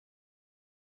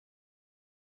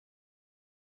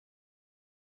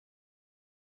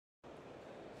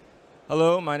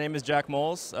Hello, my name is Jack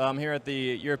Molles. I'm here at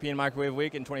the European Microwave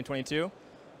Week in 2022,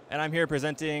 and I'm here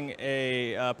presenting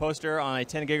a poster on a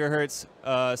 10 gigahertz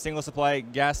single supply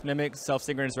GaAs MMIC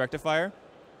Self-Synchronous Rectifier.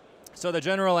 So the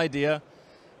general idea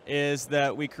is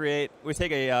that we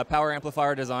take a power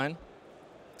amplifier design,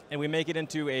 and we make it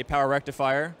into a power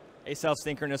rectifier, a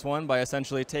self-synchronous one, by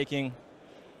essentially taking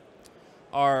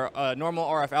our normal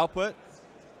RF output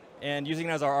and using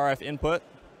it as our RF input.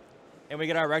 And we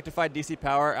get our rectified DC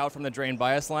power out from the drain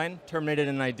bias line, terminated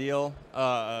in an ideal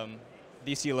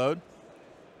DC load.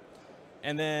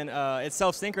 And then it's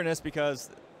self-synchronous because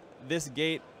this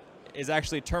gate is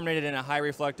actually terminated in a high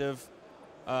reflective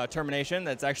termination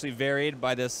that's actually varied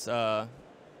by this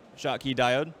Schottky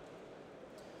diode.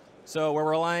 So we're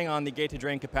relying on the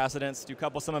gate-to-drain capacitance to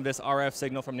couple some of this RF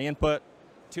signal from the input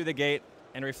to the gate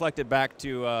and reflect it back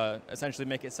to essentially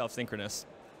make it self-synchronous.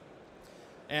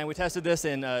 And we tested this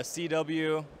in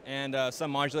CW and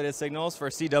some modulated signals. For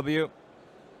CW,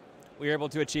 we were able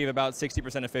to achieve about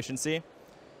 60% efficiency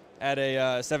at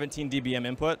a 17 dBm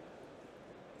input.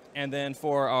 And then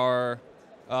for our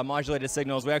modulated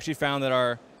signals, we actually found that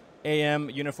our AM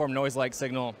uniform noise-like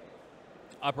signal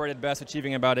operated best,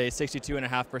 achieving about a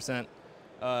 62.5%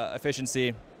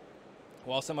 efficiency,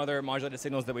 while some other modulated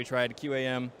signals that we tried,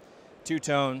 QAM,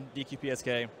 two-tone,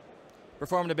 DQPSK,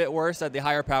 performed a bit worse at the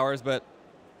higher powers, but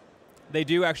they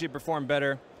do actually perform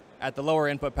better at the lower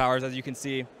input powers, as you can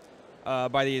see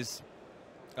by these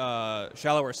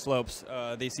shallower slopes.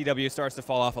 The CW starts to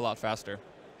fall off a lot faster.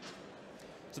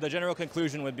 So the general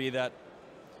conclusion would be that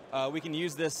we can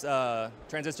use this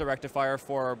transistor rectifier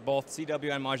for both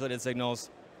CW and modulated signals,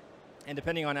 and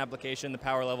depending on application, the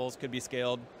power levels could be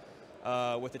scaled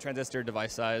with the transistor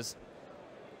device size.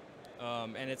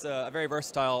 And it's a very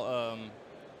versatile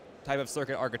type of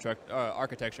circuit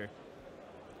architecture.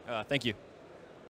 Thank you.